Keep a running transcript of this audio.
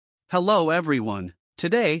Hello everyone.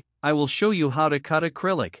 Today, I will show you how to cut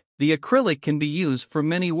acrylic. The acrylic can be used for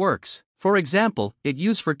many works. For example, it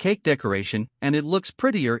used for cake decoration, and it looks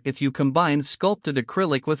prettier if you combine sculpted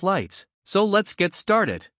acrylic with lights. So let's get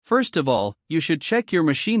started. First of all, you should check your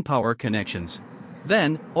machine power connections.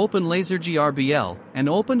 Then, open LaserGRBL, and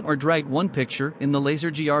open or drag one picture in the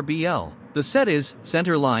LaserGRBL. The set is,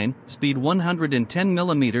 center line, speed 110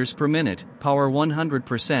 mm per minute, power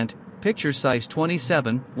 100%, picture size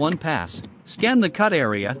 27, 1 pass. Scan the cut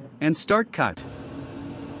area, and start cut.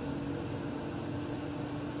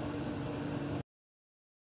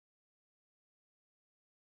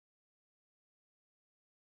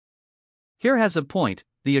 Here has a point,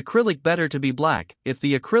 the acrylic better to be black. If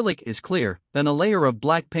the acrylic is clear, then a layer of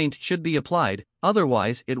black paint should be applied,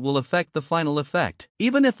 otherwise it will affect the final effect.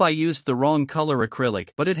 Even if I used the wrong color acrylic,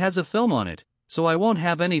 but it has a film on it, so I won't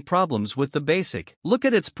have any problems with the basic. Look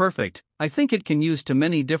at it's perfect. I think it can use to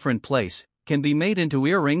many different place, can be made into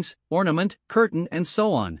earrings, ornament, curtain and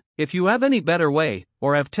so on. If you have any better way,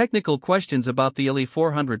 or have technical questions about the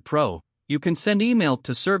LE400 Pro, you can send email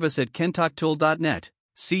to service@kentoktool.net.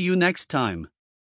 See you next time.